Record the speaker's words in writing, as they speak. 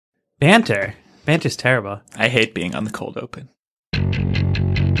Banter. Banter's terrible. I hate being on the cold open.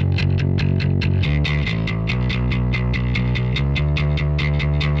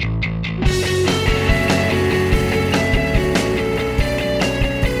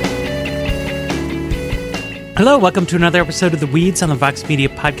 Hello, welcome to another episode of The Weeds on the Vox Media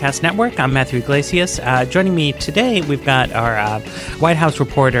Podcast Network. I'm Matthew Iglesias. Joining me today, we've got our White House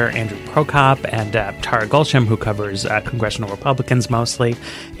reporter, Andrew Prokop, and Tara Golsham, who covers congressional Republicans mostly.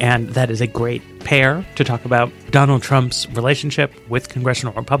 And that is a great pair to talk about Donald Trump's relationship with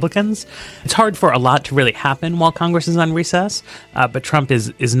congressional Republicans. It's hard for a lot to really happen while Congress is on recess, but Trump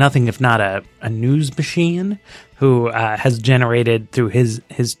is nothing if not a news machine who has generated through his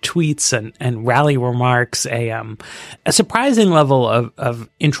tweets and rally remarks a surprising level of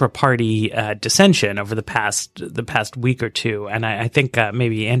intra-party dissension over the past week or two. And I think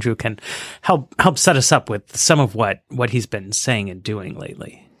maybe Andrew can help set us up with some of what he's been saying and doing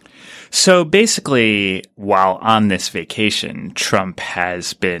lately. So basically, while on this vacation, Trump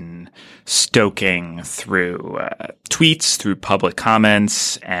has been stoking through tweets, through public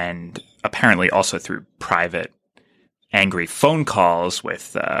comments, and apparently also through private angry phone calls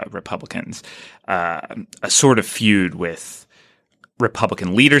with Republicans, a sort of feud with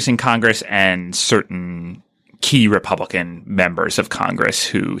Republican leaders in Congress and certain key Republican members of Congress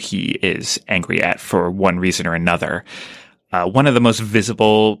who he is angry at for one reason or another. One of the most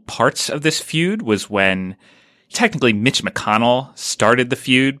visible parts of this feud was when technically Mitch McConnell started the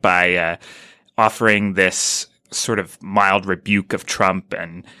feud by offering this sort of mild rebuke of Trump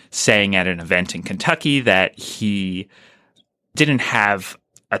and saying at an event in Kentucky that he didn't have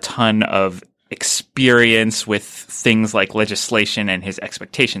a ton of experience with things like legislation and his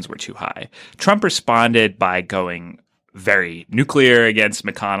expectations were too high. Trump responded by going very nuclear against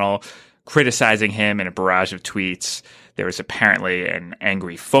McConnell, criticizing him in a barrage of tweets. There was apparently an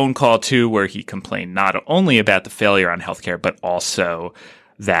angry phone call, too, where he complained not only about the failure on healthcare, but also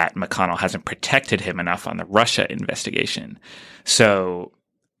that McConnell hasn't protected him enough on the Russia investigation. So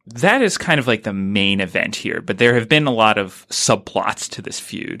that is kind of like the main event here. But there have been a lot of subplots to this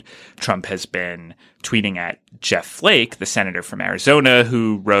feud. Trump has been tweeting at Jeff Flake, the senator from Arizona,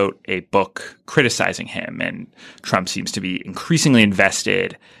 who wrote a book criticizing him. And Trump seems to be increasingly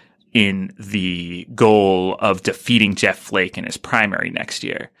invested in the goal of defeating Jeff Flake in his primary next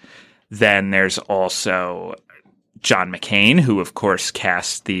year. Then there's also John McCain, who, of course,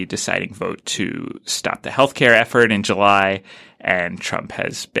 cast the deciding vote to stop the healthcare effort in July, and Trump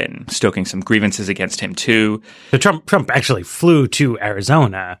has been stoking some grievances against him, too. So Trump actually flew to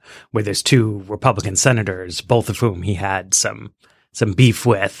Arizona, where there's two Republican senators, both of whom he had some beef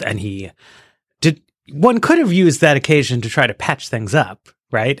with, and one could have used that occasion to try to patch things up,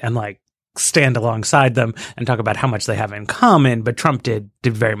 right? And stand alongside them and talk about how much they have in common, but Trump did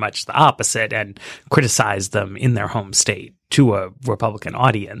very much the opposite and criticized them in their home state to a Republican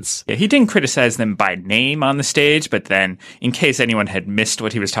audience. Yeah, he didn't criticize them by name on the stage, but then in case anyone had missed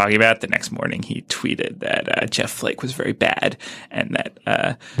what he was talking about, the next morning he tweeted that Jeff Flake was very bad and that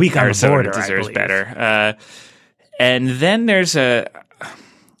Arizona deserves better. And then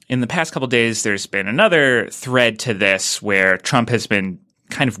in the past couple of days, there's been another thread to this where Trump has been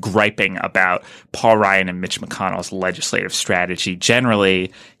kind of griping about Paul Ryan and Mitch McConnell's legislative strategy.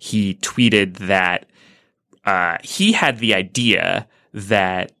 Generally, he tweeted that he had the idea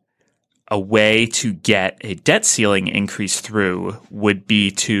that a way to get a debt ceiling increase through would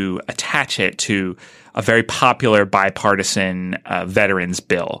be to attach it to a very popular bipartisan veterans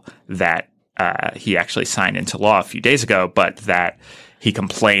bill that he actually signed into law a few days ago, but that he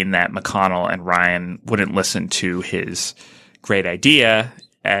complained that McConnell and Ryan wouldn't listen to his great idea.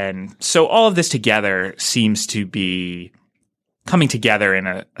 And so all of this together seems to be coming together in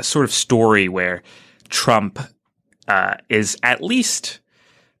a sort of story where Trump is at least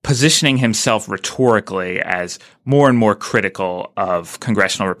positioning himself rhetorically as more and more critical of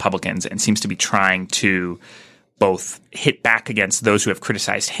congressional Republicans and seems to be trying to both hit back against those who have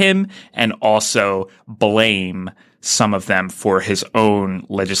criticized him and also blame some of them for his own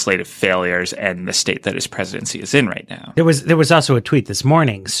legislative failures and the state that his presidency is in right now. There was also a tweet this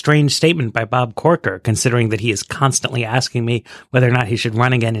morning, strange statement by Bob Corker, considering that he is constantly asking me whether or not he should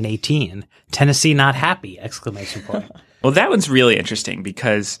run again in 2018. Tennessee not happy, ! Well, that one's really interesting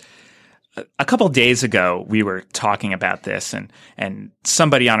because a couple of days ago we were talking about this and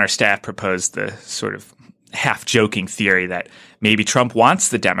somebody on our staff proposed the sort of half-joking theory that maybe Trump wants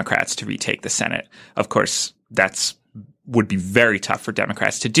the Democrats to retake the Senate. Of course, that's would be very tough for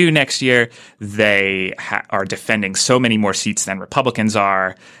Democrats to do next year. They are defending so many more seats than Republicans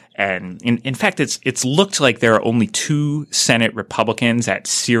are, And in fact, it's looked like there are only 2 Senate Republicans at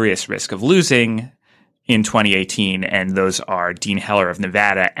serious risk of losing in 2018, and those are Dean Heller of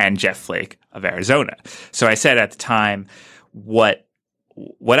Nevada and Jeff Flake of Arizona. So I said at the time, what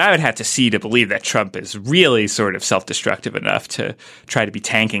I would have to see to believe that Trump is really sort of self-destructive enough to try to be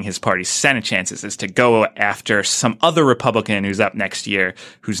tanking his party's Senate chances is to go after some other Republican who's up next year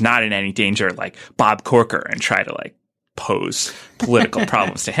who's not in any danger, like Bob Corker, and try to pose political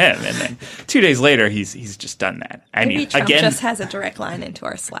problems to him. And then 2 days later, he's just done that. Maybe Trump just has a direct line into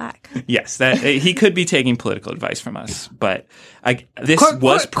our Slack. Yes, that he could be taking political advice from us, but this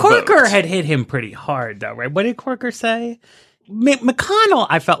was provoked. Corker had hit him pretty hard, though, right? What did Corker say? McConnell,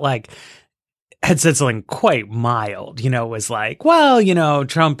 I felt like, had said something quite mild, was like, well,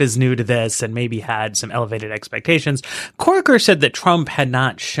 Trump is new to this and maybe had some elevated expectations. Corker said that Trump had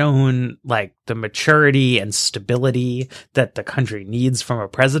not shown the maturity and stability that the country needs from a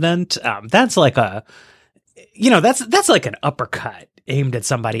president. That's like that's like an uppercut aimed at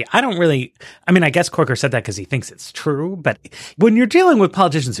somebody. I guess Corker said that because he thinks it's true, but when you're dealing with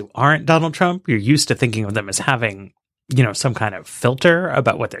politicians who aren't Donald Trump, you're used to thinking of them as having some kind of filter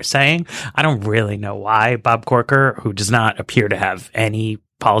about what they're saying. I don't really know why Bob Corker, who does not appear to have any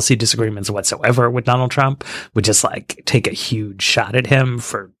policy disagreements whatsoever with Donald Trump, would just take a huge shot at him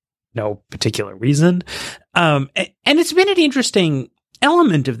for no particular reason. And it's been an interesting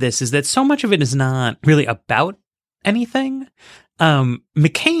element of this is that so much of it is not really about anything.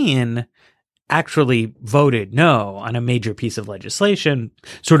 McCain actually voted no on a major piece of legislation,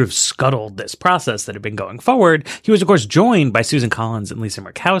 sort of scuttled this process that had been going forward. He was, of course, joined by Susan Collins and Lisa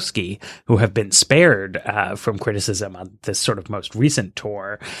Murkowski, who have been spared from criticism on this sort of most recent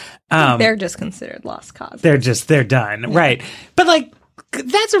tour. They're just considered lost cause. They're done. Yeah. Right. But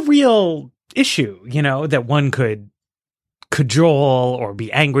that's a real issue, that one could cajole or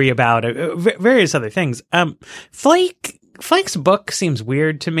be angry about, various other things. Flake's book seems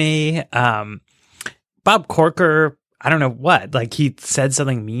weird to me. Bob Corker, I don't know what, he said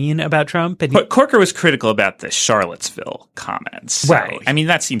something mean about Trump. But Corker was critical about the Charlottesville comments. So, right.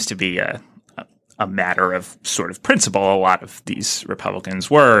 That seems to be a matter of sort of principle. A lot of these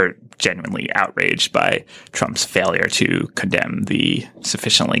Republicans were genuinely outraged by Trump's failure to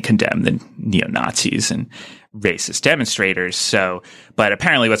sufficiently condemn the neo-Nazis and racist demonstrators. But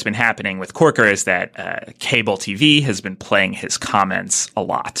apparently what's been happening with Corker is that cable TV has been playing his comments a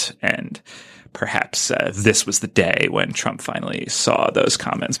lot. And perhaps this was the day when Trump finally saw those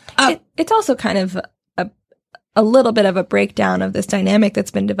comments. It's also kind of a little bit of a breakdown of this dynamic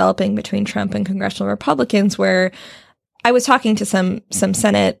that's been developing between Trump and congressional Republicans, where I was talking to some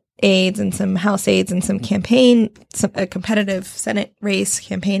Senate aides and some House aides and a competitive Senate race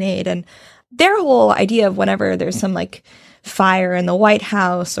campaign aide, and their whole idea of whenever there's some fire in the White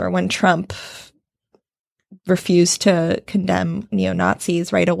House or when Trump refused to condemn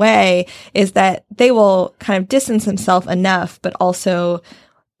neo-Nazis right away is that they will kind of distance themselves enough, but also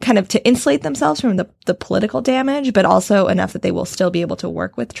kind of to insulate themselves from the political damage, but also enough that they will still be able to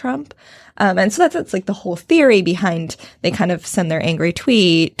work with Trump. And so that's the whole theory behind they kind of send their angry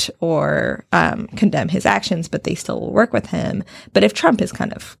tweet or condemn his actions, but they still will work with him. But if Trump is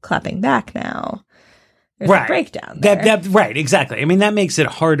kind of clapping back now, there's a breakdown there. Right, exactly. That makes it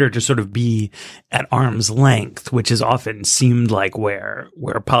harder to sort of be at arm's length, which has often seemed like where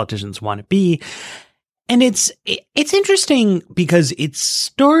politicians want to be. And it's interesting because it's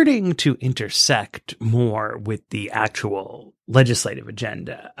starting to intersect more with the actual legislative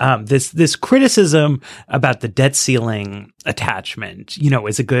agenda. This criticism about the debt ceiling attachment,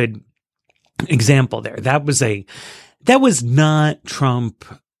 is a good example there. That was not Trump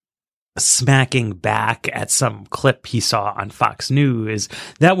smacking back at some clip he saw on Fox News.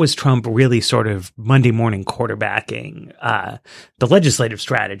 That was Trump really sort of Monday morning quarterbacking the legislative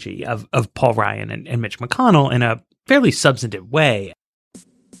strategy of Paul Ryan and Mitch McConnell in a fairly substantive way.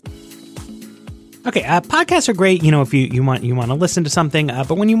 Okay, podcasts are great, if you want to listen to something,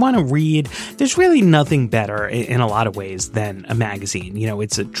 but when you want to read, there's really nothing better in a lot of ways than a magazine.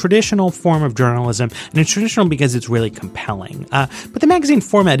 It's a traditional form of journalism, and it's traditional because it's really compelling. But the magazine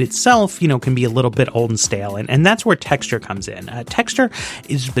format itself, can be a little bit old and stale, and that's where Texture comes in. Texture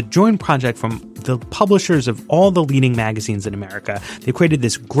is the joint project from the publishers of all the leading magazines in America. They created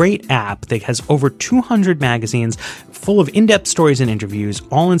this great app that has over 200 magazines full of in-depth stories and interviews,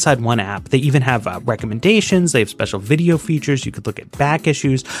 all inside one app. They even have recommendations. They have special video features. You could look at back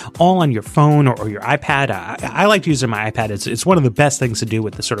issues all on your phone or your iPad. I like to use it on my iPad. It's one of the best things to do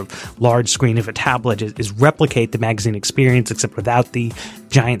with the sort of large screen of a tablet is replicate the magazine experience, except without the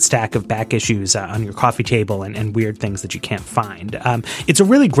giant stack of back issues on your coffee table and weird things that you can't find. It's a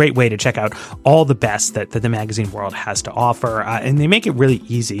really great way to check out all the best that the magazine world has to offer, and they make it really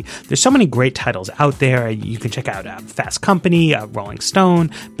easy. There's so many great titles out there. You can check out Fast Company, Rolling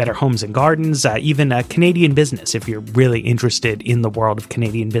Stone, Better Homes and Gardens, even Canadian Business, if you're really interested in the world of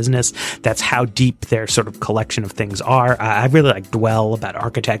Canadian business. That's how deep their sort of collection of things are. I really like Dwell about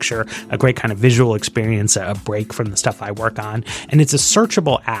architecture, a great kind of visual experience, a break from the stuff I work on. And it's a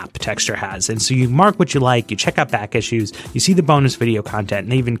searchable app Texture has. And so you mark what you like, you check out back issues, you see the bonus video content,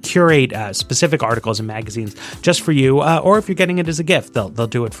 and they even curate specific articles and magazines just for you. Or if you're getting it as a gift, they'll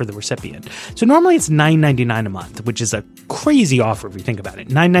do it for the recipient. So normally it's $9.99 a month, which is a crazy offer if you think about it.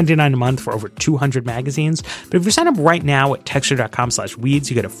 $9.99 a month for over 200 magazines. But if you sign up right now at texture.com/weeds,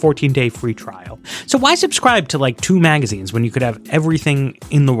 you get a 14-day free trial. So why subscribe to like 2 magazines when you could have everything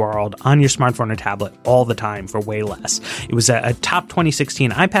in the world on your smartphone or tablet all the time for way less? It was a top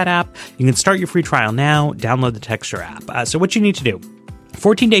 2016 iPad app. You can start your free trial now. Download the Texture app. So what you need to do,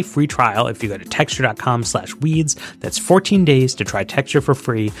 14-day free trial if you go to texture.com/weeds. That's 14 days to try Texture for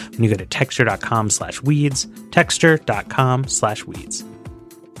free when you go to texture.com/weeds, texture.com/weeds.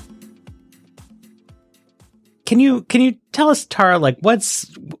 Can you tell us, Tara, like what's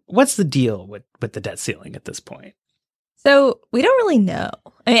the deal with the debt ceiling at this point? So we don't really know.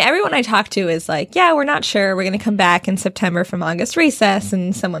 I mean, everyone I talk to is like, yeah, we're not sure. We're going to come back in September from August recess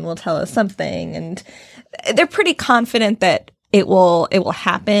and someone will tell us something. And they're pretty confident that it will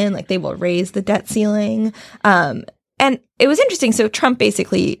happen. Like they will raise the debt ceiling. And it was interesting. So Trump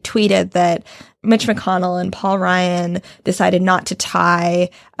basically tweeted that Mitch McConnell and Paul Ryan decided not to tie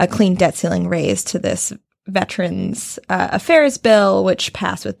a clean debt ceiling raise to this Veterans Affairs bill, which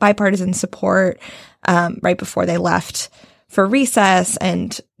passed with bipartisan support right before they left for recess,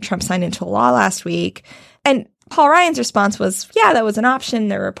 and Trump signed into law last week. And Paul Ryan's response was, yeah, that was an option.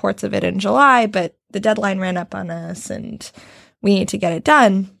 There were reports of it in July, but the deadline ran up on us and we need to get it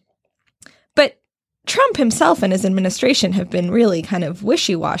done. But Trump himself and his administration have been really kind of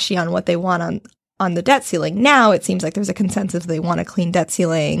wishy-washy on what they want on the debt ceiling. Now it seems like there's a consensus they want a clean debt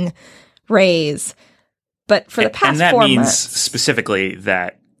ceiling raise. But for the past 4 months... And that means specifically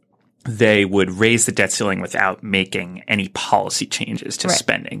that they would raise the debt ceiling without making any policy changes to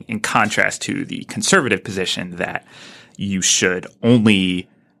spending, in contrast to the conservative position that you should only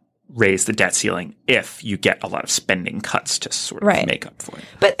raise the debt ceiling if you get a lot of spending cuts to sort of make up for it.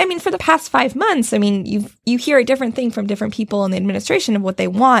 But I mean, for the past 5 months, I mean, you hear a different thing from different people in the administration of what they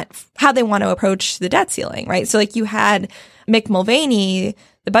want, how they want to approach the debt ceiling, right? So like you had Mick Mulvaney,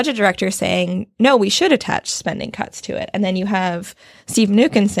 the budget director, saying, no, we should attach spending cuts to it. And then you have Steve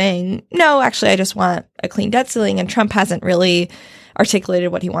Mnuchin saying, no, actually, I just want a clean debt ceiling. And Trump hasn't really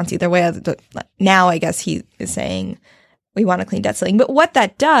articulated what he wants either way. Now, I guess he is saying we want a clean debt ceiling. But what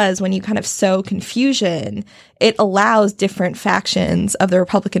that does when you kind of sow confusion, it allows different factions of the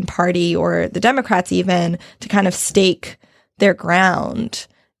Republican Party or the Democrats even to kind of stake their ground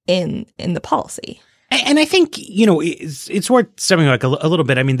in the policy. And I think, you know, it's worth stepping back a little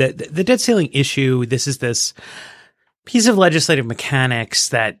bit. I mean, the debt ceiling issue, this is this piece of legislative mechanics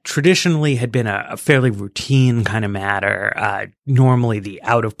that traditionally had been a fairly routine kind of matter. Normally the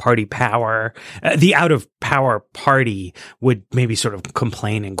out of power party would maybe sort of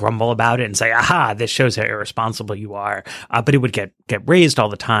complain and grumble about it and say, aha, this shows how irresponsible you are. But it would get raised all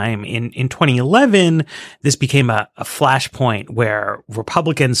the time. In 2011, this became a flashpoint where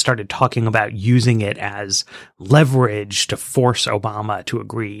Republicans started talking about using it as leverage to force Obama to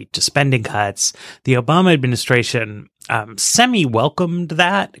agree to spending cuts. The Obama administration semi-welcomed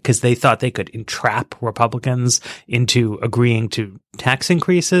that because they thought they could entrap Republicans into agreeing to tax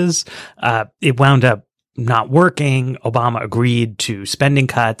increases. It wound up not working. Obama agreed to spending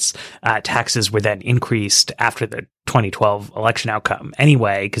cuts. Taxes were then increased after the 2012 election outcome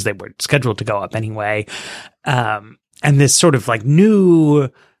anyway, because they were scheduled to go up anyway. And this sort of like new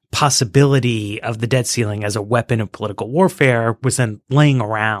possibility of the debt ceiling as a weapon of political warfare was then laying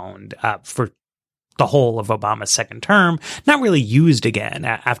around for the whole of Obama's second term, not really used again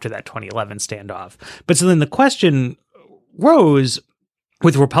after that 2011 standoff. But so then the question rose,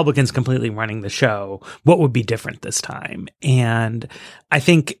 with Republicans completely running the show, what would be different this time? And I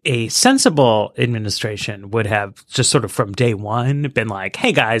think a sensible administration would have just sort of from day one been like,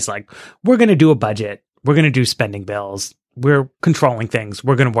 hey guys, like we're going to do a budget. We're going to do spending bills. We're controlling things.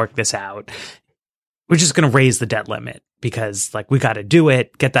 We're going to work this out. we're just going to raise the debt limit because like we got to do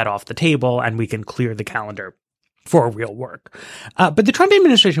it, get that off the table, and we can clear the calendar for real work. But the Trump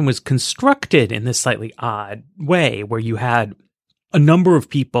administration was constructed in this slightly odd way where you had a number of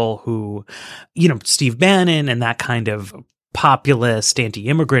people who, Steve Bannon and that kind of populist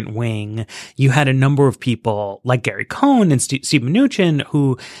anti-immigrant wing. You had a number of people like Gary Cohn and Steve Mnuchin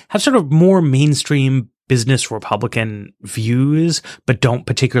who have sort of more mainstream business Republican views, but don't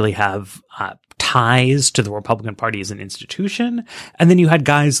particularly have ties to the Republican Party as an institution. And then you had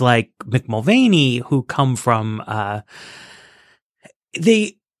guys like Mick Mulvaney who come from,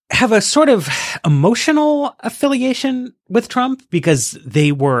 they have a sort of emotional affiliation with Trump because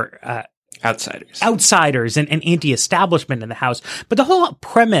they were outsiders and anti-establishment in the House. But the whole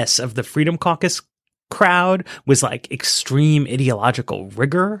premise of the Freedom Caucus crowd was like extreme ideological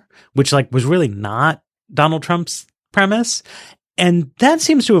rigor, which like was really not Donald Trump's premise. And that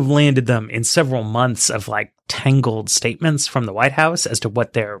seems to have landed them in several months of like tangled statements from the White House as to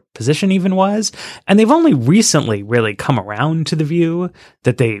what their position even was. And they've only recently really come around to the view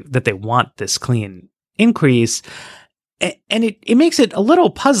that they want this clean increase. And it makes it a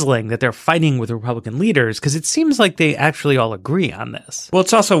little puzzling that they're fighting with Republican leaders because it seems like they actually all agree on this. Well,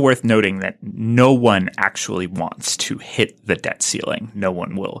 it's also worth noting that no one actually wants to hit the debt ceiling. No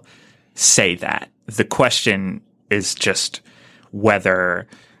one will say that. The question is just whether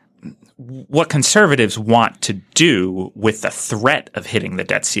what conservatives want to do with the threat of hitting the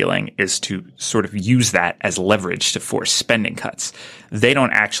debt ceiling is to sort of use that as leverage to force spending cuts. They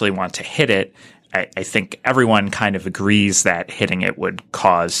don't actually want to hit it. I think everyone kind of agrees that hitting it would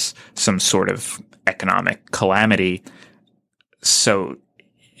cause some sort of economic calamity. So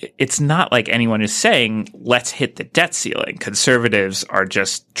it's not like anyone is saying, let's hit the debt ceiling. Conservatives are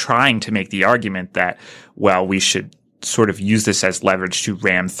just trying to make the argument that, well, we should sort of use this as leverage to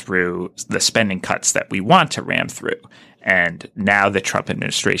ram through the spending cuts that we want to ram through. And now the Trump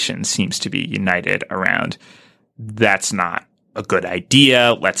administration seems to be united around that's not a good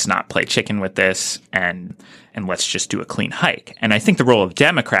idea. Let's not play chicken with this and let's just do a clean hike. And I think the role of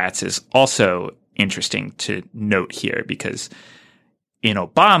Democrats is also interesting to note here because in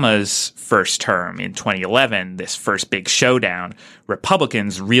Obama's first term in 2011, this first big showdown,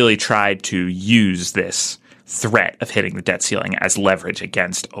 Republicans really tried to use this threat of hitting the debt ceiling as leverage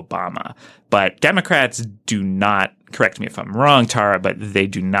against Obama. But Democrats do not, correct me if I'm wrong, Tara, but they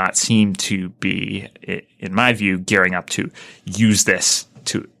do not seem to be, in my view, gearing up to use this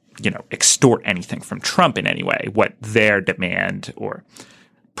to, extort anything from Trump in any way. What their demand or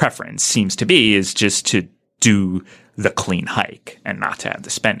preference seems to be is just to do the clean hike and not to have the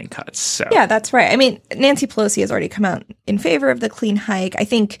spending cuts. So yeah, that's right. I mean, Nancy Pelosi has already come out in favor of the clean hike. I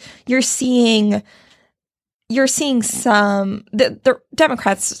think you're seeing some the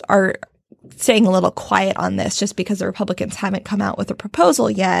Democrats are staying a little quiet on this just because the Republicans haven't come out with a proposal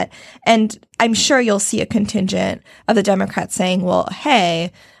yet. And I'm sure you'll see a contingent of the Democrats saying, well,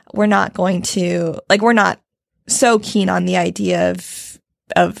 hey, we're not so keen on the idea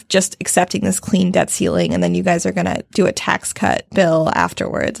of just accepting this clean debt ceiling, and then you guys are going to do a tax cut bill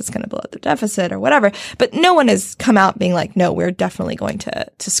afterwards. It's going to blow up the deficit or whatever. But no one has come out being like, no, we're definitely going to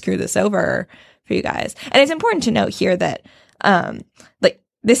screw this over for you guys. And it's important to note here that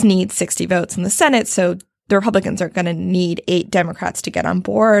this needs 60 votes in the Senate, so the Republicans are going to need 8 Democrats to get on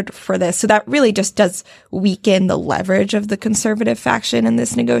board for this. So that really just does weaken the leverage of the conservative faction in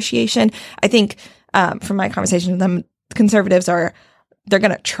this negotiation. I think from my conversation with them, conservatives they're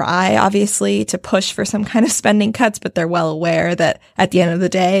going to try, obviously, to push for some kind of spending cuts, but they're well aware that at the end of the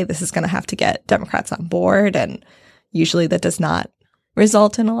day, this is going to have to get Democrats on board. And usually that does not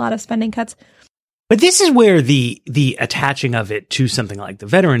result in a lot of spending cuts. But this is where the attaching of it to something like the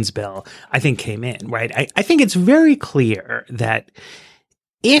veterans bill, I think, came in, right? I think it's very clear that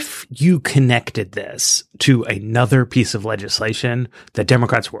if you connected this to another piece of legislation that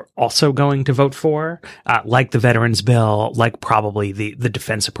Democrats were also going to vote for, like the veterans bill, like probably the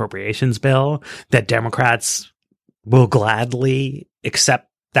defense appropriations bill, that Democrats will gladly accept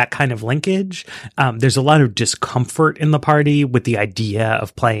that kind of linkage. There's a lot of discomfort in the party with the idea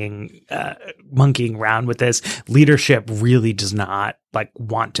of monkeying around with this. Leadership really does not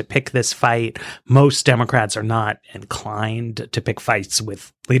want to pick this fight. Most Democrats are not inclined to pick fights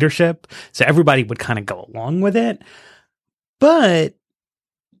with leadership. So everybody would kind of go along with it. But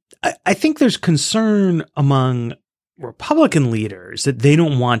I think there's concern among Republican leaders that they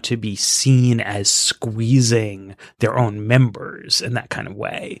don't want to be seen as squeezing their own members in that kind of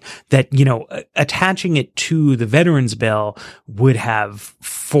way. That, attaching it to the veterans bill would have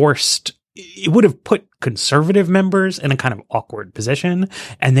forced it would have put conservative members in a kind of awkward position,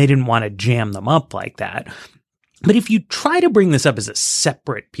 and they didn't want to jam them up like that. But if you try to bring this up as a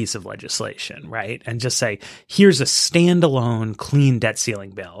separate piece of legislation, right, and just say, here's a standalone clean debt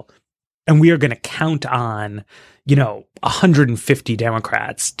ceiling bill, and we are going to count on, 150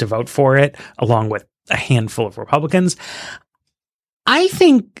 Democrats to vote for it, along with a handful of Republicans, I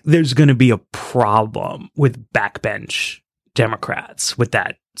think there's going to be a problem with backbench Democrats with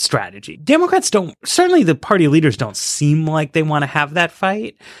that strategy. Democrats certainly the party leaders don't seem like they want to have that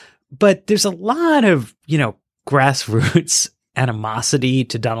fight, but there's a lot of, grassroots animosity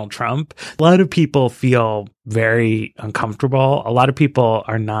to Donald Trump. A lot of people feel very uncomfortable. A lot of people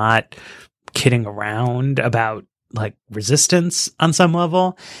are not kidding around about resistance on some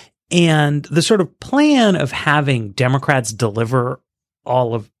level. And the sort of plan of having Democrats deliver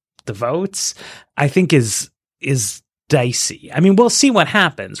all of the votes, I think is dicey. I mean, we'll see what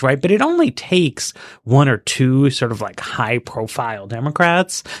happens, right? But it only takes one or two sort of high profile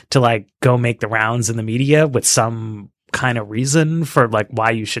Democrats to go make the rounds in the media with some kind of reason for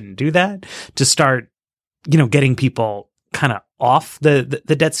why you shouldn't do that to start, getting people kind of off the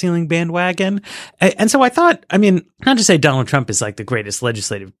debt ceiling bandwagon. And so I thought, not to say Donald Trump is the greatest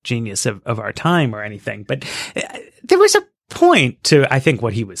legislative genius of our time or anything, but there was a point to, I think,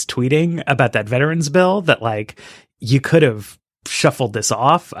 what he was tweeting about that veterans bill that you could have shuffled this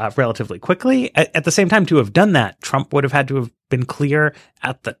off relatively quickly. At the same time, to have done that, Trump would have had to have been clear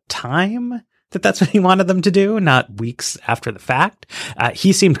at the time that that's what he wanted them to do, not weeks after the fact.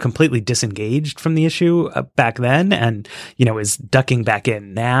 He seemed completely disengaged from the issue back then and, is ducking back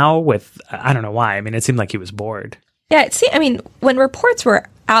in now with, I don't know why. It seemed like he was bored. Yeah, when reports were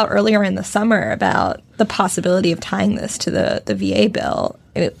out earlier in the summer about the possibility of tying this to the VA bill,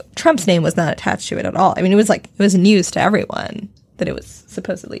 Trump's name was not attached to it at all. It was news to everyone that it was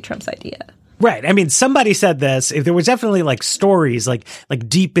supposedly Trump's idea. Right. Somebody said this. There was definitely stories,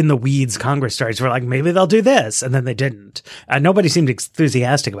 deep in the weeds Congress stories where maybe they'll do this. And then they didn't. Nobody seemed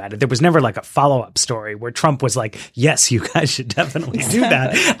enthusiastic about it. There was never a follow-up story where Trump was yes, you guys should definitely do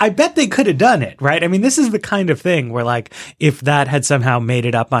that. I bet they could have done it, right? This is the kind of thing where if that had somehow made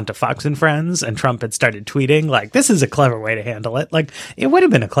it up onto Fox and Friends and Trump had started tweeting, this is a clever way to handle it. It would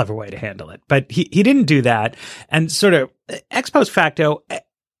have been a clever way to handle it. But he didn't do that. And sort of ex post facto,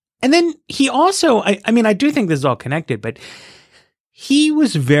 and then he also, I do think this is all connected, but he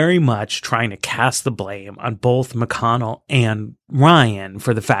was very much trying to cast the blame on both McConnell and Ryan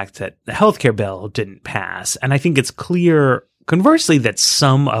for the fact that the healthcare bill didn't pass. And I think it's clear, conversely, that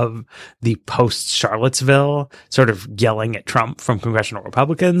some of the post-Charlottesville sort of yelling at Trump from congressional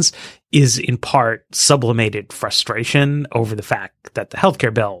Republicans is in part sublimated frustration over the fact that the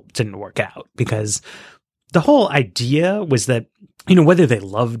healthcare bill didn't work out, because the whole idea was that, whether they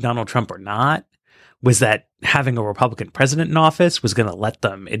loved Donald Trump or not, was that having a Republican president in office was going to let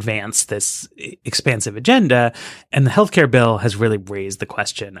them advance this expansive agenda. And the healthcare bill has really raised the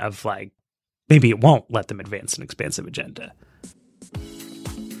question of maybe it won't let them advance an expansive agenda.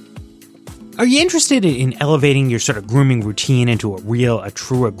 Are you interested in elevating your sort of grooming routine into a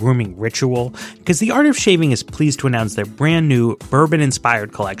true grooming ritual? Because The Art of Shaving is pleased to announce their brand new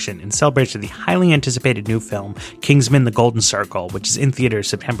bourbon-inspired collection in celebration of the highly anticipated new film, Kingsman: The Golden Circle, which is in theaters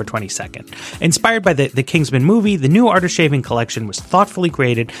September 22nd. Inspired by the Kingsman movie, the new Art of Shaving collection was thoughtfully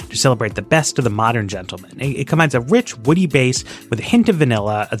created to celebrate the best of the modern gentleman. It combines a rich, woody base with a hint of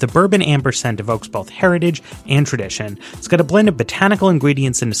vanilla. The bourbon amber scent evokes both heritage and tradition. It's got a blend of botanical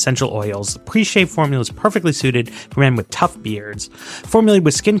ingredients and essential oils. The pre-shave formula is perfectly suited for men with tough beards. Formulated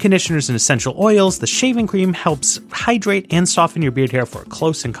with skin conditioners and essential oils, the shaving cream helps hydrate and soften your beard hair for a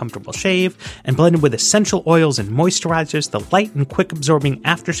close and comfortable shave. And blended with essential oils and moisturizers, the light and quick-absorbing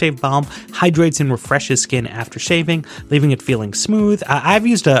aftershave balm hydrates and refreshes skin after shaving, leaving it feeling smooth. I've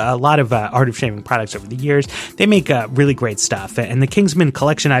used a lot of Art of Shaving products over the years. They make really great stuff. And the Kingsman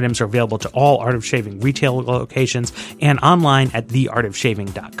collection items are available to all Art of Shaving retail locations and online at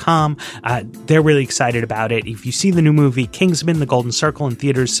theartofshaving.com. They're really excited about it. If you see the new movie Kingsman: The Golden Circle in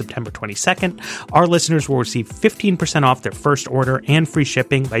theaters September 22nd, our listeners will receive 15% off their first order and free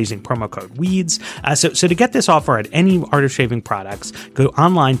shipping by using promo code WEEDS. So to get this offer at any Art of Shaving products, go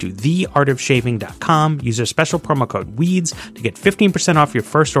online to theartofshaving.com, use our special promo code WEEDS to get 15% off your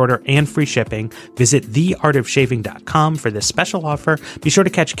first order and free shipping. Visit theartofshaving.com for this special offer. Be sure to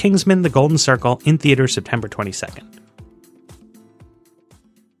catch Kingsman: The Golden Circle in theaters September 22nd.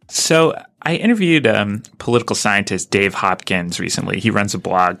 So I interviewed political scientist Dave Hopkins recently. He runs a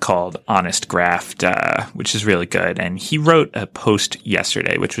blog called Honest Graft, which is really good. And he wrote a post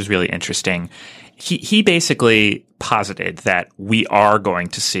yesterday, which was really interesting, he basically posited that we are going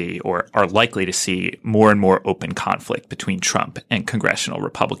to see, or are likely to see, more and more open conflict between Trump and congressional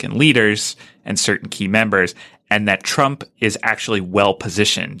Republican leaders and certain key members, and that Trump is actually well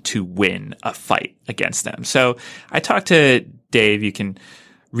positioned to win a fight against them. So I talked to Dave. You can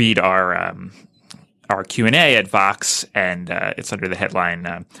read our Q&A at Vox, and it's under the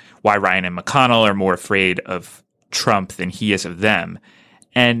headline, Why Ryan and McConnell Are More Afraid of Trump Than He Is of Them.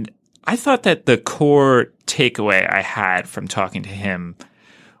 And I thought that the core takeaway I had from talking to him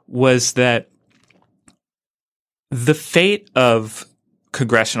was that the fate of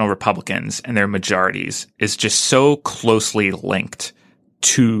congressional Republicans and their majorities is just so closely linked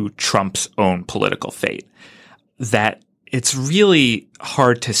to Trump's own political fate that it's really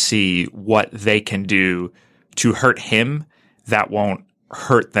hard to see what they can do to hurt him that won't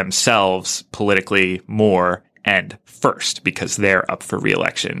hurt themselves politically more and first, because they're up for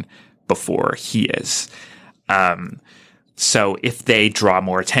re-election before he is. So if they draw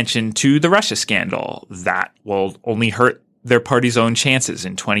more attention to the Russia scandal, that will only hurt their party's own chances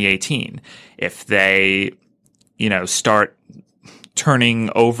in 2018. If they, start turning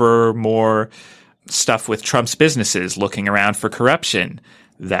over more stuff with Trump's businesses, looking around for corruption,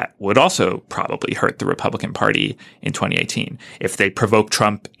 that would also probably hurt the Republican Party in 2018. If they provoke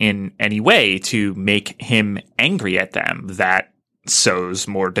Trump in any way to make him angry at them, that sows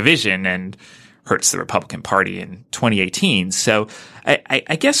more division and hurts the Republican Party in 2018. So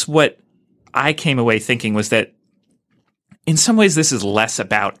I guess what I came away thinking was that in some ways this is less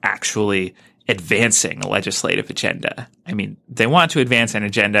about actually advancing a legislative agenda. I mean, they want to advance an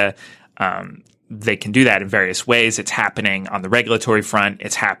agenda. They can do that in various ways. It's happening on the regulatory front.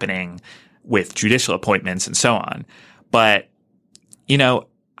 It's happening with judicial appointments and so on. But,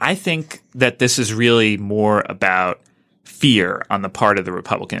 I think that this is really more about fear on the part of the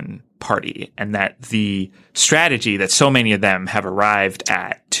Republican Party, and that the strategy that so many of them have arrived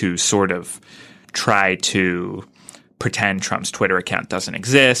at to sort of try to pretend Trump's Twitter account doesn't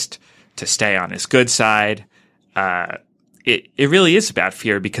exist, to stay on his good side, it really is about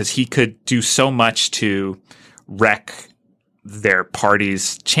fear, because he could do so much to wreck their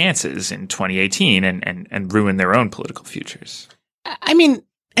party's chances in 2018 and ruin their own political futures. I mean,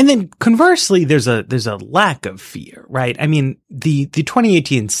 and then conversely, there's a lack of fear, right? I mean, the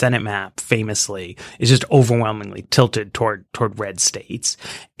 2018 Senate map famously is just overwhelmingly tilted toward red states.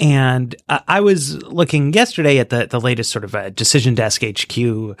 And I was looking yesterday at the latest sort of Decision Desk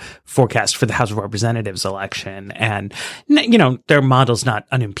HQ forecast for the House of Representatives election. And, their model's not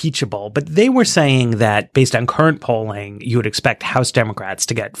unimpeachable, but they were saying that based on current polling, you would expect House Democrats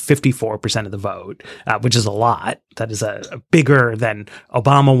to get 54% of the vote, which is a lot. That is a bigger than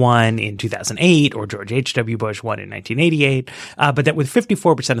Obama won in 2008 or George H.W. Bush won in 1988. But that with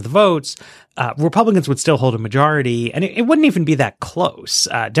 54% of the votes, Republicans would still hold a majority, and it wouldn't even be that close.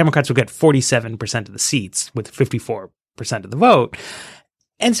 Democrats would get 47% of the seats with 54% of the vote.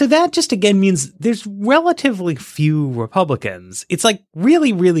 And so that just again means there's relatively few Republicans. It's like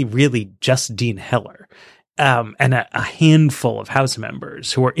really, really, really just Dean Hiller and a handful of House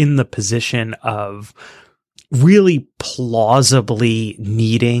members who are in the position of really plausibly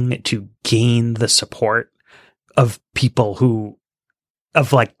needing to gain the support of people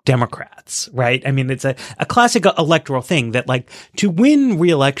of like Democrats, right? I mean, it's a classic electoral thing that like to win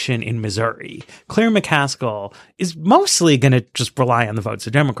re-election in Missouri, Claire McCaskill is mostly going to just rely on the votes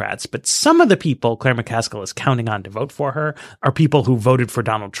of Democrats. But some of the people Claire McCaskill is counting on to vote for her are people who voted for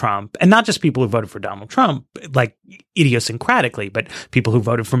Donald Trump, and not just people who voted for Donald Trump, like idiosyncratically, but people who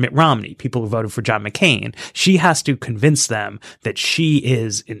voted for Mitt Romney, people who voted for John McCain. She has to convince them that she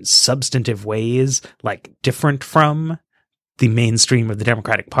is in substantive ways like different from the mainstream of the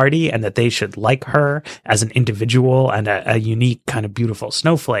Democratic Party, and that they should like her as an individual and a unique kind of beautiful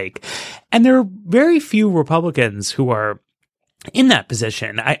snowflake. And there are very few Republicans who are in that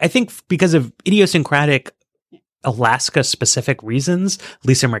position. I think because of idiosyncratic Alaska-specific reasons,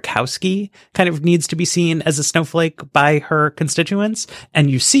 Lisa Murkowski kind of needs to be seen as a snowflake by her constituents.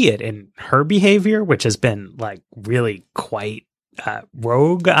 And you see it in her behavior, which has been like really quite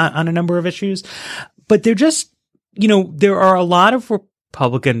rogue on a number of issues. But they're just, there are a lot of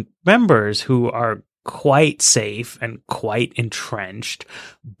Republican members who are quite safe and quite entrenched,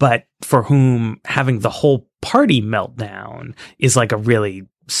 but for whom having the whole party melt down is like a really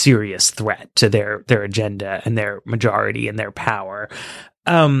serious threat to their agenda and their majority and their power.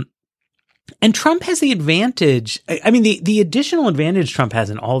 And Trump has the advantage. I mean, the additional advantage Trump has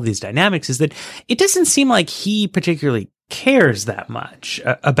in all of these dynamics is that it doesn't seem like he particularly cares that much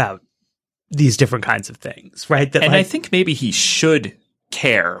about these different kinds of things, right? I think maybe he should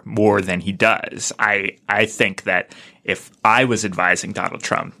care more than he does. I think that if I was advising Donald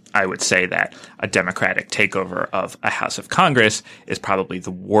Trump, I would say that a Democratic takeover of a House of Congress is probably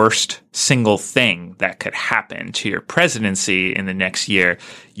the worst single thing that could happen to your presidency in the next year.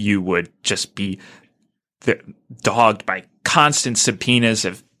 You would just be dogged by constant subpoenas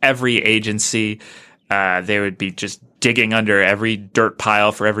of every agency. They would be just digging under every dirt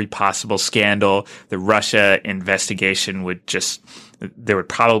pile for every possible scandal. The Russia investigation there would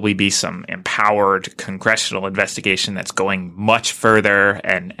probably be some empowered congressional investigation that's going much further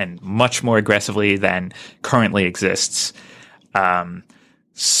and much more aggressively than currently exists.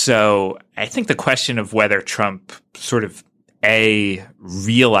 So I think the question of whether Trump sort of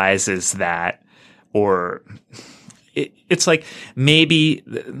realizes that, or it's like maybe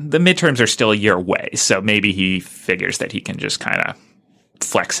the midterms are still a year away. So maybe he figures that he can just kind of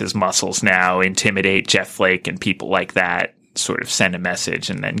flex his muscles now, intimidate Jeff Flake and people like that, sort of send a message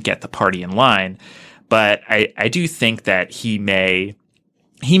and then get the party in line. But I do think that he may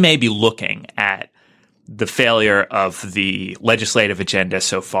be looking at the failure of the legislative agenda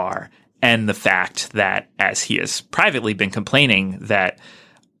so far and the fact that, as he has privately been complaining, that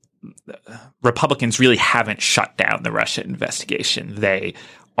Republicans really haven't shut down the Russia investigation. They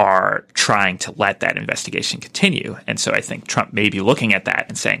are trying to let that investigation continue. And so I think Trump may be looking at that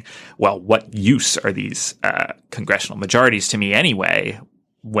and saying, well, what use are these congressional majorities to me anyway?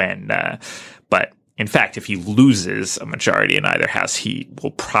 But in fact, if he loses a majority in either house, he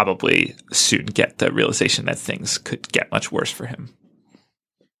will probably soon get the realization that things could get much worse for him.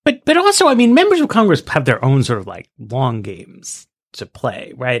 But also, I mean, members of Congress have their own sort of like long games to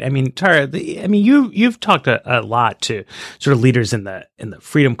play, right? I mean, Tara, you've talked a lot to sort of leaders in the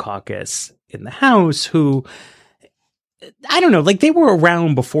Freedom Caucus in the House who, I don't know, like they were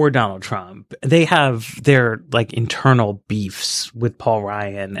around before Donald Trump. They have their like internal beefs with Paul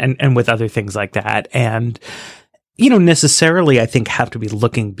Ryan and with other things like that. And, necessarily, I think have to be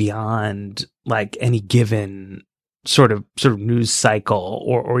looking beyond like any given sort of news cycle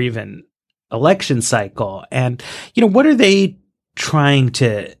or even election cycle. And, what are they trying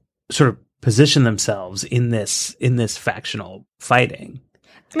to sort of position themselves in this factional fighting?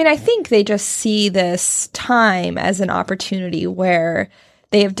 I mean, I think they just see this time as an opportunity where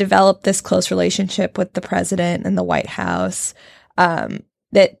they have developed this close relationship with the president and the White House,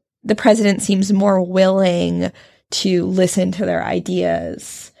 that the president seems more willing to listen to their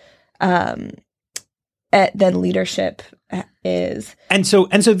ideas than leadership is. And so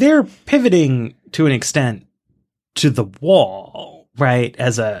they're pivoting to an extent to the wall, right?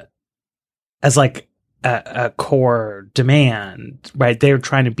 As a core demand, right? They're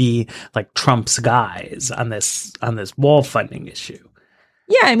trying to be like Trump's guys on this wall funding issue.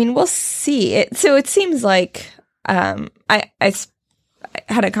 Yeah, I mean, we'll see it. So it seems like I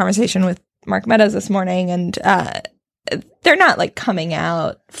had a conversation with Mark Meadows this morning, and they're not like coming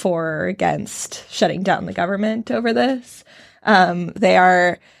out for or against shutting down the government over this. They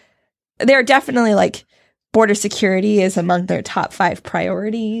are definitely like border security is among their top 5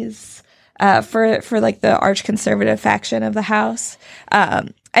 priorities for like the arch conservative faction of the House,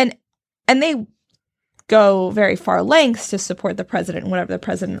 and they go very far lengths to support the president, whatever the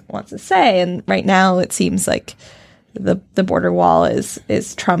president wants to say. And right now, it seems like the border wall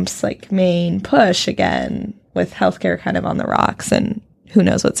is Trump's like main push again, with healthcare kind of on the rocks, and who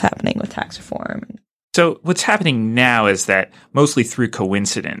knows what's happening with tax reform. So what's happening now is that, mostly through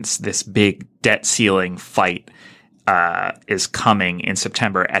coincidence, this big debt ceiling fight is coming in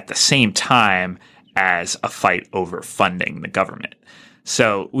September at the same time as a fight over funding the government.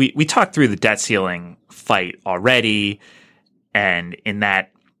 So we talked through the debt ceiling fight already, and in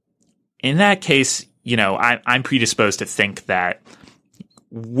that case, I'm predisposed to think that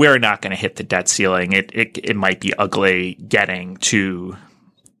we're not going to hit the debt ceiling. It might be ugly getting to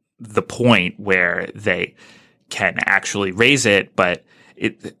the point where they can actually raise it, but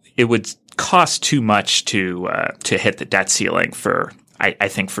it would cost too much to hit the debt ceiling for, I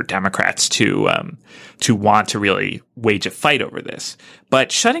think, for Democrats to want to really wage a fight over this.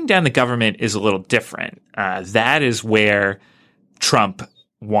 But shutting down the government is a little different. That is where Trump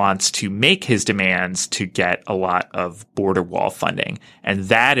wants to make his demands to get a lot of border wall funding. And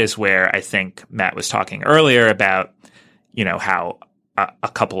that is where I think Matt was talking earlier about, how a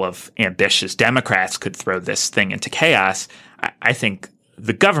couple of ambitious Democrats could throw this thing into chaos. I think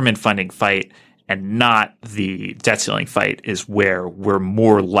the government funding fight and not the debt ceiling fight is where we're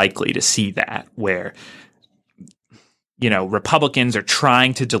more likely to see that, where, Republicans are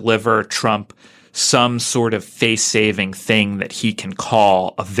trying to deliver Trump some sort of face-saving thing that he can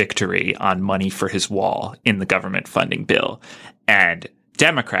call a victory on money for his wall in the government funding bill. And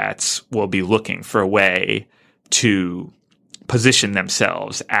Democrats will be looking for a way to position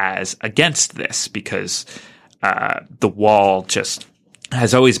themselves as against this, because the wall just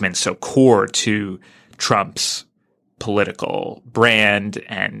has always been so core to Trump's political brand,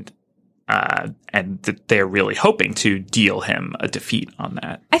 and that they're really hoping to deal him a defeat on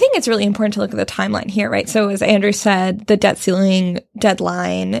that. I think it's really important to look at the timeline here, right? So as Andrew said, the debt ceiling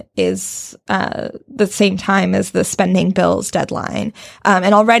deadline is the same time as the spending bills deadline.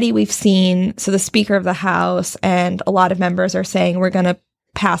 And already we've seen, so the Speaker of the House and a lot of members are saying we're going to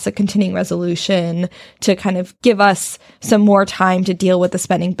pass a continuing resolution to kind of give us some more time to deal with the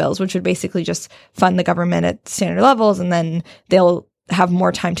spending bills, which would basically just fund the government at standard levels, and then they'll have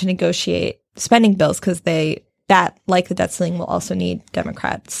more time to negotiate spending bills, because that, like the debt ceiling, will also need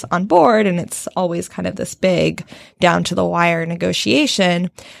Democrats on board, and it's always kind of this big down to the wire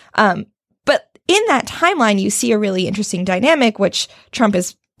negotiation. But in that timeline, you see a really interesting dynamic, which Trump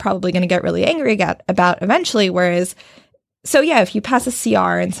is probably going to get really angry about eventually, whereas so yeah, if you pass a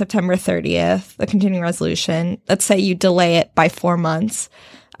CR in September 30th, the continuing resolution, let's say you delay it by 4 months,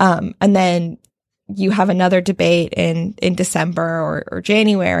 and then you have another debate in December or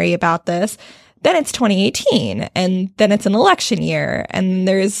January about this, then it's 2018, and then it's an election year, and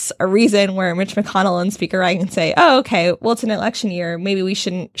there's a reason where Mitch McConnell and Speaker Ryan can say, oh, okay, well, it's an election year, maybe we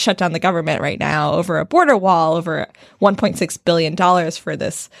shouldn't shut down the government right now over a border wall, over $1.6 billion for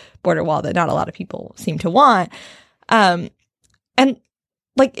this border wall that not a lot of people seem to want. And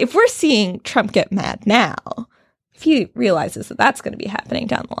like, if we're seeing Trump get mad now, if he realizes that that's going to be happening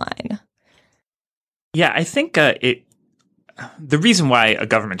down the line. Yeah, I think the reason why a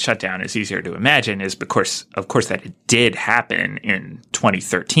government shutdown is easier to imagine is because, of course, that it did happen in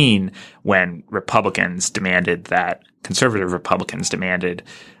 2013 when conservative Republicans demanded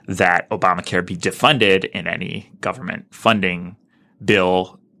that Obamacare be defunded in any government funding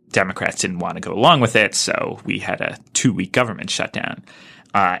bill. Democrats didn't want to go along with it, so we had a 2-week government shutdown.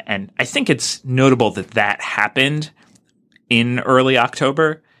 And I think it's notable that happened in early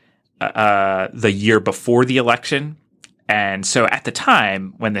October, the year before the election. And so at the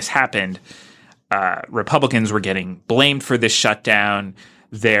time when this happened, Republicans were getting blamed for this shutdown.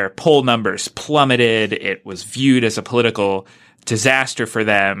 Their poll numbers plummeted. It was viewed as a political disaster for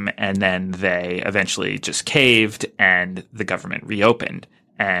them. And then they eventually just caved and the government reopened.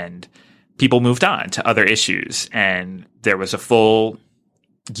 And people moved on to other issues. And there was a full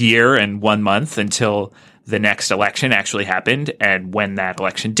year and 1 month until the next election actually happened. And when that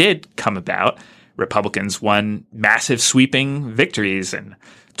election did come about, Republicans won massive sweeping victories and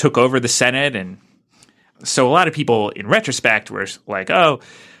took over the Senate. And so a lot of people in retrospect were like, oh,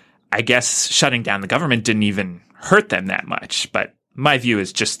 I guess shutting down the government didn't even hurt them that much. But my view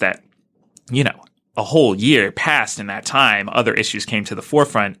is just that, a whole year passed in that time, other issues came to the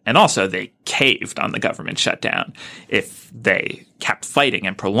forefront, and also they caved on the government shutdown. If they kept fighting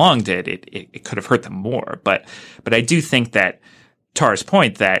and prolonged it, it could have hurt them more. But I do think that Tara's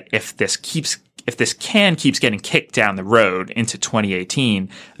point that if this can keeps getting kicked down the road into 2018,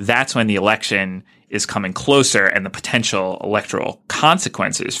 that's when the election is coming closer and the potential electoral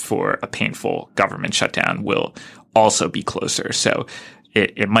consequences for a painful government shutdown will also be closer. So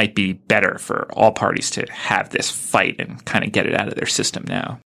it might be better for all parties to have this fight and kind of get it out of their system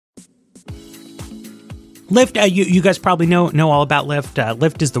now. Lyft, you guys probably know all about Lyft.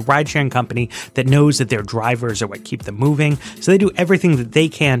 Lyft is the ride-sharing company that knows that their drivers are what keep them moving, so they do everything that they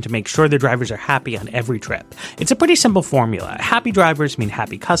can to make sure their drivers are happy on every trip. It's a pretty simple formula. Happy drivers mean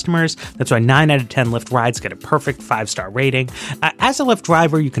happy customers. That's why 9 out of 10 Lyft rides get a perfect 5-star rating. As a Lyft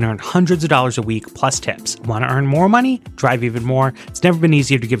driver, you can earn hundreds of dollars a week plus tips. Want to earn more money? Drive even more. It's never been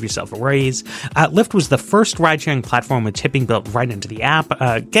easier to give yourself a raise. Lyft was the first ride-sharing platform with tipping built right into the app.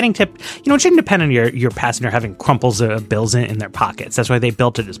 Getting tipped, it shouldn't depend on your passenger having crumples of bills in their pockets. That's why they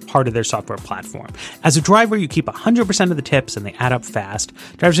built it as part of their software platform. As a driver, you keep 100% of the tips and they add up fast.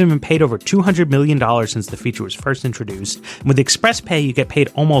 Drivers have been paid over $200 million since the feature was first introduced. And with Express Pay, you get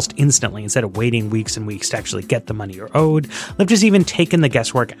paid almost instantly instead of waiting weeks and weeks to actually get the money you're owed. Lyft has even taken the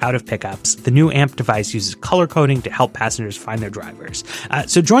guesswork out of pickups. The new AMP device uses color coding to help passengers find their drivers.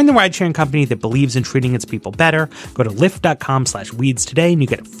 So join the ride-sharing company that believes in treating its people better. Go to lyft.com/weeds today and you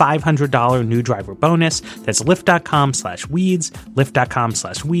get a $500 new driver bonus. That's lyft.com/weeds,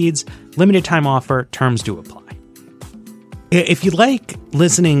 lyft.com/weeds. Limited time offer. Terms do apply. If you like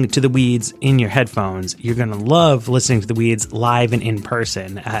listening to The Weeds in your headphones, you're going to love listening to The Weeds live and in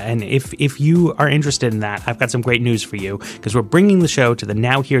person. And if you are interested in that, I've got some great news for you, because we're bringing the show to the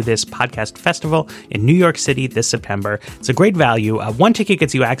Now Hear This Podcast Festival in New York City this September. It's a great value. One ticket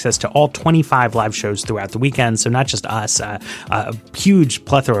gets you access to all 25 live shows throughout the weekend, so not just us. A huge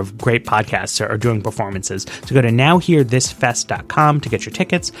plethora of great podcasts are doing performances. So go to nowhearthisfest.com to get your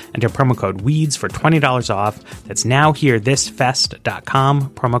tickets, enter promo code WEEDS for $20 off. That's nowhearthisfest.com,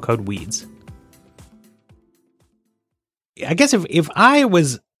 promo code WEEDS. I guess if I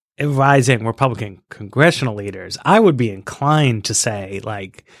was advising Republican congressional leaders, I would be inclined to say,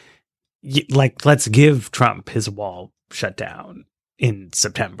 like let's give Trump his wall shut down in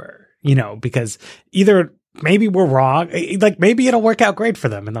September, because either maybe we're wrong, like maybe it'll work out great for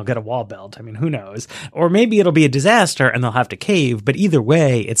them and they'll get a wall built. I mean, who knows? Or maybe it'll be a disaster and they'll have to cave. But either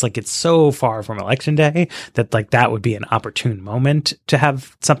way, it's so far from Election Day that that would be an opportune moment to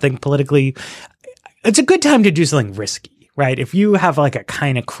have something politically. It's a good time to do something risky, right? If you have a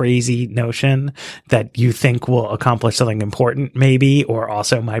kind of crazy notion that you think will accomplish something important, maybe, or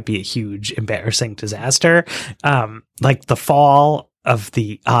also might be a huge embarrassing disaster, like the fall of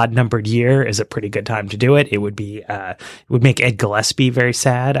the odd numbered year is a pretty good time to do it. It would be, it would make Ed Gillespie very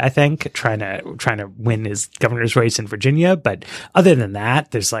sad, I think, trying to win his governor's race in Virginia. But other than that,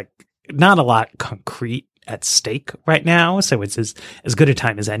 there's not a lot concrete at stake right now. So it's as good a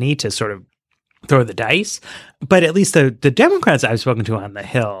time as any to sort of throw the dice. But at least the Democrats I've spoken to on the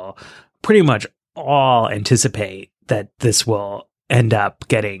Hill pretty much all anticipate that this will end up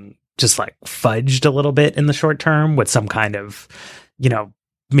getting just fudged a little bit in the short term with some kind of,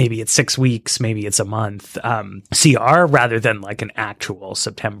 maybe it's 6 weeks, maybe it's a month, CR rather than an actual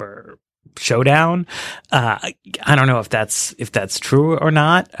September showdown. I don't know if that's true or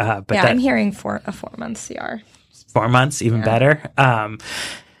not. But yeah, I'm hearing for a 4-month CR. 4 months, even better. And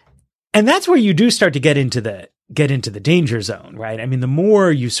that's where you do start to get into the danger zone, right? I mean, the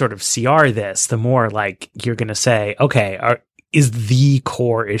more you sort of CR this, the more you're going to say, okay, is the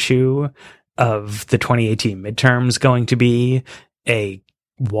core issue of the 2018 midterms going to be a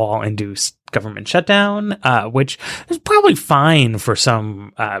wall-induced government shutdown, which is probably fine for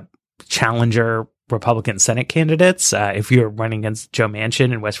some challenger Republican Senate candidates. If you're running against Joe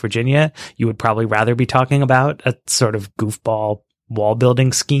Manchin in West Virginia, you would probably rather be talking about a sort of goofball wall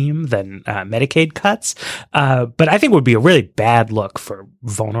building scheme than Medicaid cuts. But I think it would be a really bad look for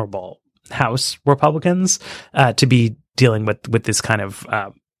vulnerable House Republicans to be dealing with this kind of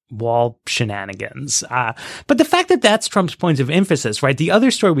wall shenanigans. But the fact that that's Trump's points of emphasis, right? The other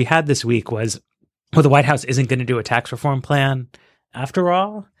story we had this week was, well, the White House isn't going to do a tax reform plan after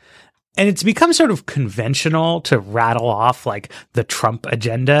all. And it's become sort of conventional to rattle off the Trump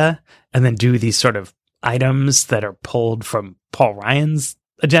agenda and then do these sort of items that are pulled from Paul Ryan's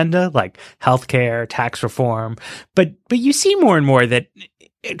agenda, like healthcare, tax reform. But you see more and more that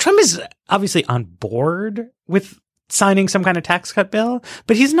Trump is obviously on board with signing some kind of tax cut bill,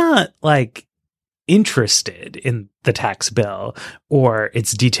 but he's not interested in the tax bill or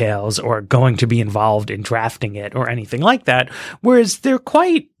its details or going to be involved in drafting it or anything like that. Whereas they're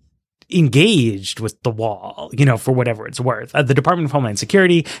quite engaged with the wall, for whatever it's worth. The Department of Homeland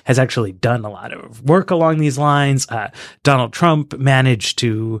Security has actually done a lot of work along these lines. Donald Trump managed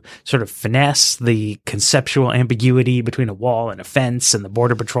to sort of finesse the conceptual ambiguity between a wall and a fence and the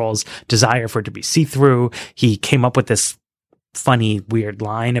Border Patrol's desire for it to be see-through. He came up with this funny, weird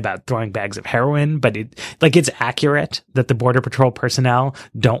line about throwing bags of heroin, but it's accurate that the Border Patrol personnel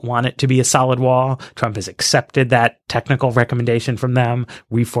don't want it to be a solid wall. Trump has accepted that technical recommendation from them,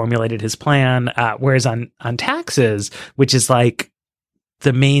 reformulated his plan. Whereas on taxes, which is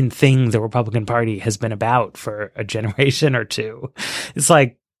the main thing the Republican Party has been about for a generation or two, it's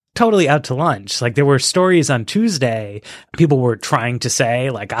totally out to lunch. There were stories on Tuesday, people were trying to say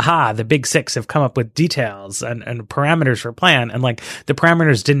aha, the big six have come up with details and parameters for a plan. And the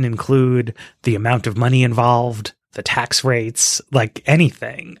parameters didn't include the amount of money involved, the tax rates,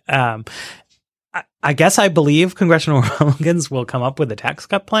 anything. I guess I believe congressional Republicans will come up with a tax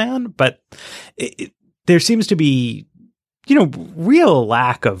cut plan, but there seems to be, real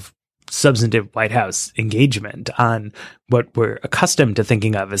lack of substantive White House engagement on what we're accustomed to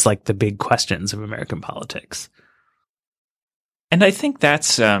thinking of as the big questions of American politics. And I think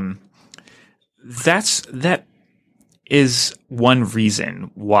that is one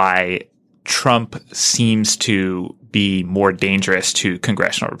reason why Trump seems to be more dangerous to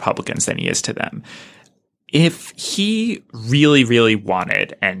congressional Republicans than he is to them. If he really, really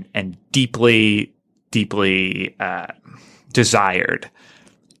wanted and deeply, deeply desired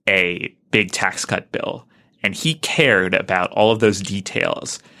a big tax cut bill, and he cared about all of those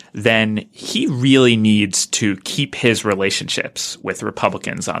details, then he really needs to keep his relationships with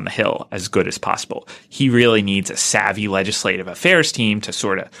Republicans on the Hill as good as possible. He really needs a savvy legislative affairs team to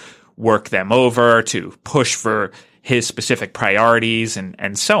sort of work them over, to push for his specific priorities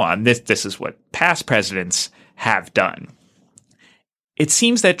and so on. This is what past presidents have done. It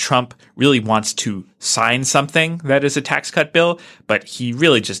seems that Trump really wants to sign something that is a tax cut bill, but he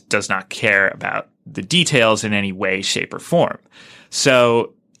really just does not care about the details in any way, shape, or form.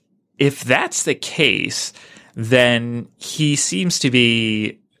 So if that's the case, then he seems to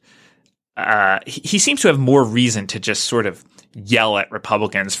be he seems to have more reason to just sort of yell at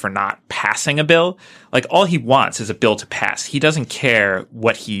Republicans for not passing a bill. Like, all he wants is a bill to pass. He doesn't care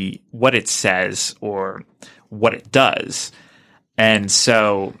what it says or what it does. And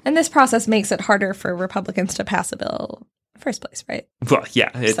this process makes it harder for Republicans to pass a bill in the first place, right? Well, yeah,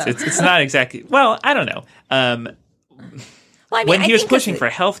 it's not exactly. Well, I don't know. When he was pushing for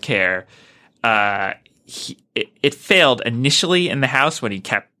health care, it failed initially in the House when he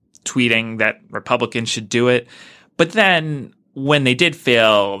kept tweeting that Republicans should do it. But then when they did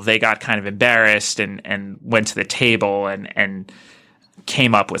fail, they got kind of embarrassed and went to the table and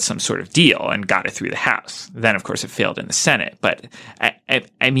came up with some sort of deal and got it through the House. Then, of course, it failed in the Senate. But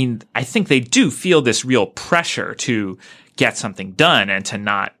I mean, I think they do feel this real pressure to get something done and to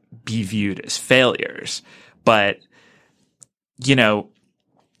not be viewed as failures. But, you know,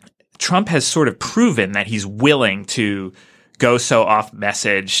 Trump has sort of proven that he's willing to go so off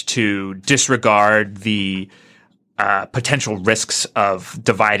message, to disregard the potential risks of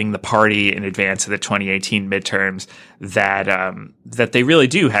dividing the party in advance of the 2018 midterms, that they really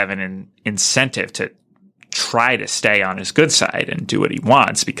do have an incentive to try to stay on his good side and do what he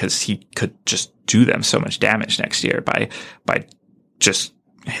wants, because he could just do them so much damage next year by just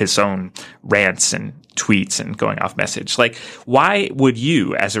his own rants and tweets and going off message. Like, why would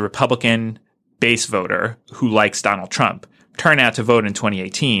you, as a Republican base voter who likes Donald Trump, turn out to vote in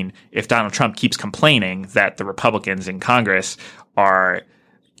 2018 if Donald Trump keeps complaining that the Republicans in Congress are,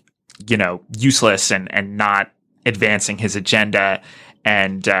 you know, useless and not advancing his agenda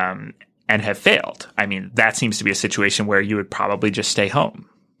and have failed? I mean, that seems to be a situation where you would probably just stay home.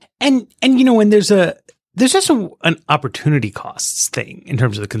 And you know, when there's just an opportunity costs thing in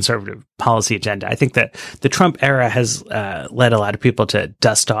terms of the conservative policy agenda. I think that the Trump era has led a lot of people to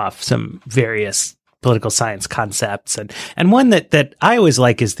dust off some various political science concepts. And one that I always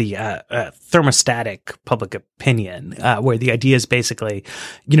like is the thermostatic public opinion, where the idea is basically,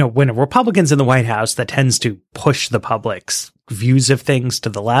 you know, when a Republican's in the White House, that tends to push the public's views of things to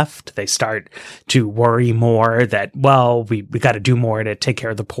the left. They start to worry more that, well, we got to do more to take care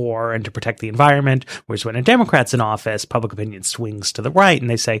of the poor and to protect the environment. Whereas when a Democrat's in office, public opinion swings to the right and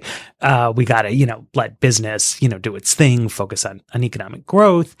they say, we got to, you know, let business, you know, do its thing, focus on economic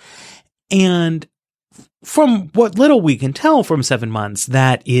growth. And from what little we can tell from 7 months,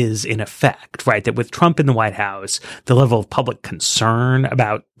 that is in effect, right? That with Trump in the White House, the level of public concern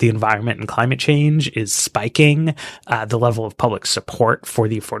about the environment and climate change is spiking. The level of public support for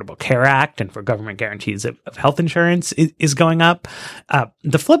the Affordable Care Act and for government guarantees of health insurance is going up.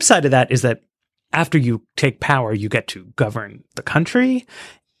 The flip side of that is that after you take power, you get to govern the country.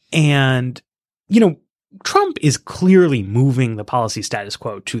 And, you know, Trump is clearly moving the policy status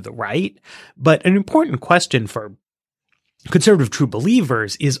quo to the right, but an important question for conservative true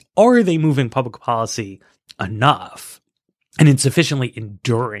believers is, are they moving public policy enough and in sufficiently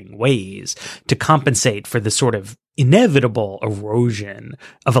enduring ways to compensate for the sort of inevitable erosion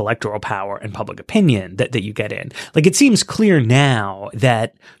of electoral power and public opinion that you get in? Like, it seems clear now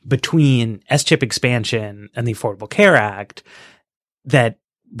that between S-chip expansion and the Affordable Care Act, that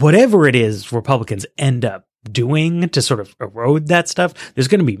whatever it is Republicans end up doing to sort of erode that stuff, there's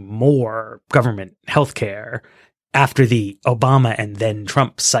going to be more government healthcare after the Obama and then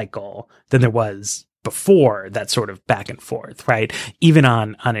Trump cycle than there was before that sort of back and forth, right? Even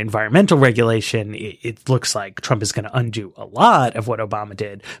on environmental regulation, it looks like Trump is going to undo a lot of what Obama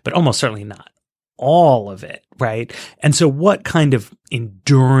did, but almost certainly not all of it, right? And so what kind of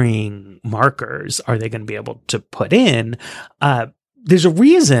enduring markers are they going to be able to put in? There's a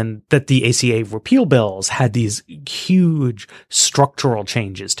reason that the ACA repeal bills had these huge structural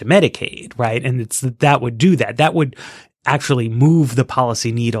changes to Medicaid, right? And that would do that. That would actually move the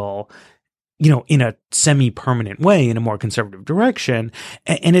policy needle, you know, in a semi-permanent way, in a more conservative direction.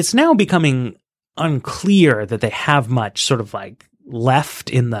 And it's now becoming unclear that they have much sort of like left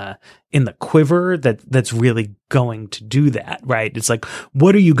in the quiver that's really going to do that, right? It's like,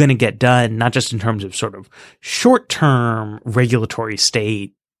 what are you going to get done, not just in terms of sort of short-term regulatory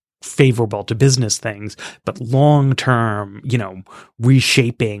state favorable to business things, but long-term,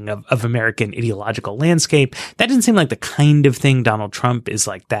 reshaping of American ideological landscape. That doesn't seem like the kind of thing Donald Trump is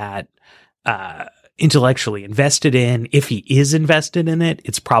like that intellectually invested in. If he is invested in it,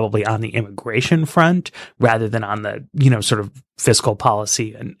 it's probably on the immigration front rather than on the, sort of fiscal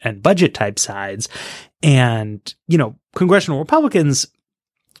policy and budget type sides. And, congressional Republicans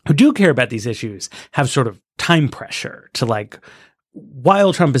who do care about these issues have sort of time pressure to, like,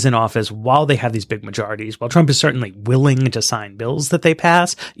 while Trump is in office, while they have these big majorities, while Trump is certainly willing to sign bills that they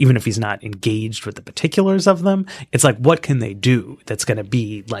pass, even if he's not engaged with the particulars of them, it's like, what can they do that's going to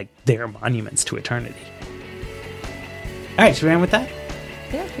be like their monuments to eternity? All right, should we end with that?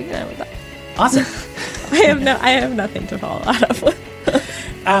 Yeah, we can end with that. Awesome. I have nothing to follow that up with.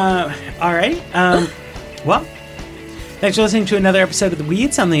 All right. Well, thanks for listening to another episode of The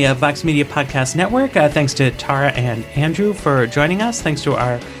Weeds on the Vox Media Podcast Network. Thanks to Tara and Andrew for joining us. Thanks to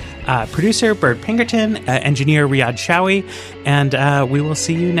our producer, Bert Pinkerton, engineer, Riyadh Shawi, and we will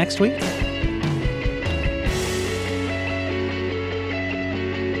see you next week.